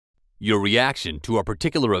Your reaction to a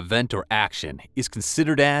particular event or action is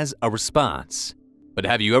considered as a response. But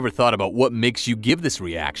have you ever thought about what makes you give this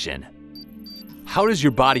reaction? How does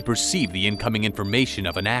your body perceive the incoming information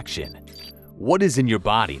of an action? What is in your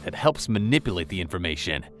body that helps manipulate the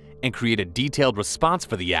information and create a detailed response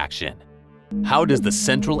for the action? How does the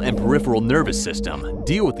central and peripheral nervous system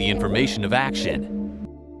deal with the information of action?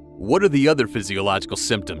 What do the other physiological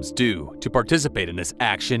symptoms do to participate in this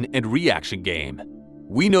action and reaction game?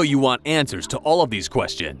 We know you want answers to all of these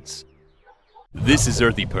questions. This is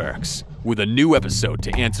Earthy Perks, with a new episode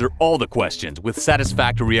to answer all the questions with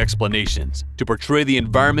satisfactory explanations to portray the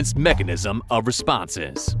environment's mechanism of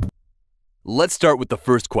responses. Let's start with the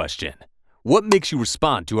first question. What makes you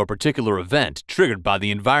respond to a particular event triggered by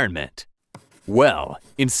the environment? Well,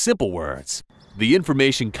 in simple words, the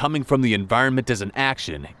information coming from the environment as an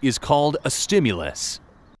action is called a stimulus.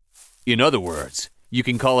 In other words, you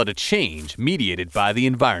can call it a change mediated by the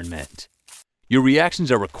environment. Your reactions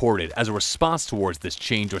are recorded as a response towards this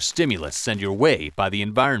change or stimulus sent your way by the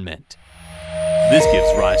environment. This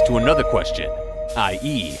gives rise to another question,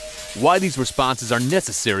 i.e., why these responses are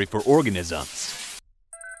necessary for organisms.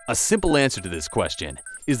 A simple answer to this question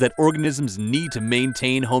is that organisms need to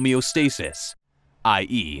maintain homeostasis,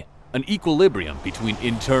 i.e., an equilibrium between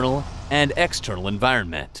internal and external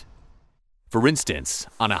environment. For instance,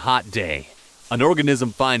 on a hot day, an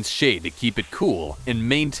organism finds shade to keep it cool and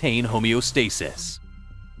maintain homeostasis.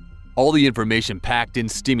 All the information packed in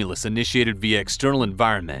stimulus initiated via external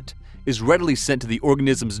environment is readily sent to the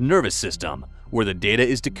organism's nervous system, where the data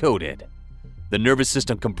is decoded. The nervous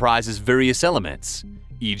system comprises various elements,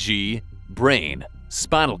 e.g., brain,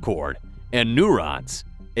 spinal cord, and neurons,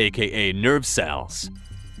 aka nerve cells.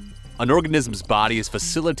 An organism's body is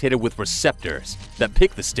facilitated with receptors that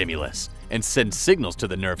pick the stimulus and send signals to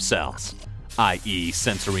the nerve cells, i.e.,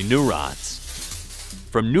 sensory neurons.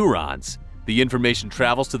 From neurons, the information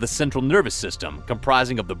travels to the central nervous system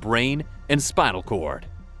comprising of the brain and spinal cord.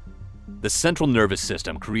 The central nervous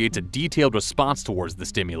system creates a detailed response towards the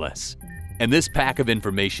stimulus, and this pack of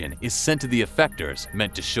information is sent to the effectors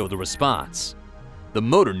meant to show the response. The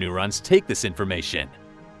motor neurons take this information.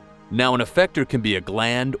 Now, an effector can be a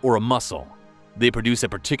gland or a muscle. They produce a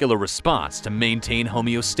particular response to maintain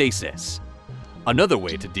homeostasis. Another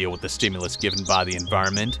way to deal with the stimulus given by the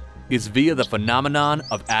environment is via the phenomenon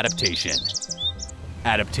of adaptation.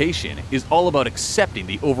 Adaptation is all about accepting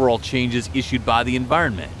the overall changes issued by the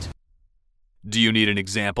environment. Do you need an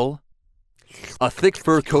example? A thick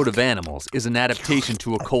fur coat of animals is an adaptation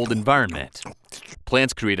to a cold environment.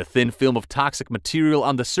 Plants create a thin film of toxic material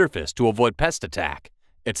on the surface to avoid pest attack,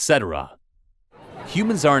 etc.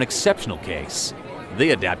 Humans are an exceptional case. They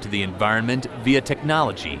adapt to the environment via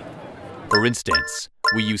technology. For instance,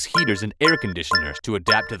 we use heaters and air conditioners to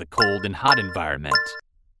adapt to the cold and hot environment.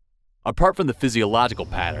 Apart from the physiological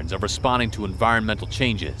patterns of responding to environmental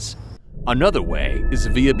changes, another way is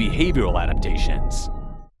via behavioral adaptations.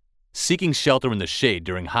 Seeking shelter in the shade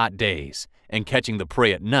during hot days and catching the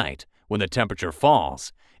prey at night when the temperature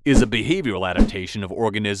falls is a behavioral adaptation of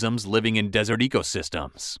organisms living in desert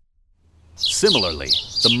ecosystems. Similarly,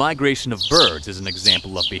 the migration of birds is an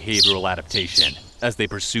example of behavioral adaptation as they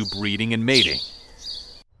pursue breeding and mating.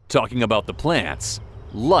 Talking about the plants,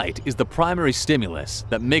 light is the primary stimulus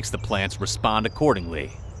that makes the plants respond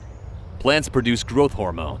accordingly. Plants produce growth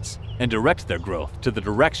hormones and direct their growth to the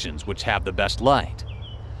directions which have the best light.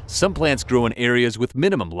 Some plants grow in areas with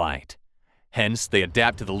minimum light. Hence, they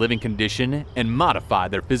adapt to the living condition and modify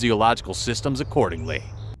their physiological systems accordingly.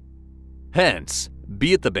 Hence,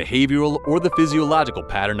 be it the behavioral or the physiological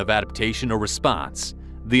pattern of adaptation or response,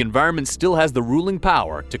 the environment still has the ruling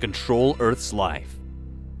power to control Earth's life.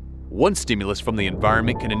 One stimulus from the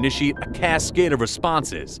environment can initiate a cascade of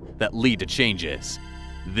responses that lead to changes.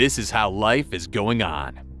 This is how life is going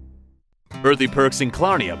on. Earthy Perks and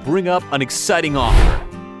Clarnia bring up an exciting offer.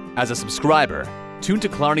 As a subscriber, tune to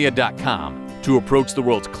Clarnia.com to approach the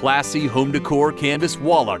world's classy home decor canvas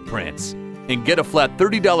wall art prints and get a flat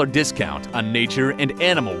 $30 discount on nature and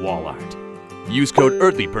animal wall art. Use code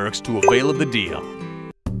Earthy Perks to avail of the deal.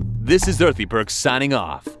 This is Earthy Perks signing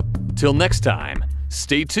off. Till next time,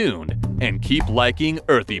 stay tuned and keep liking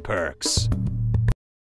Earthy Perks.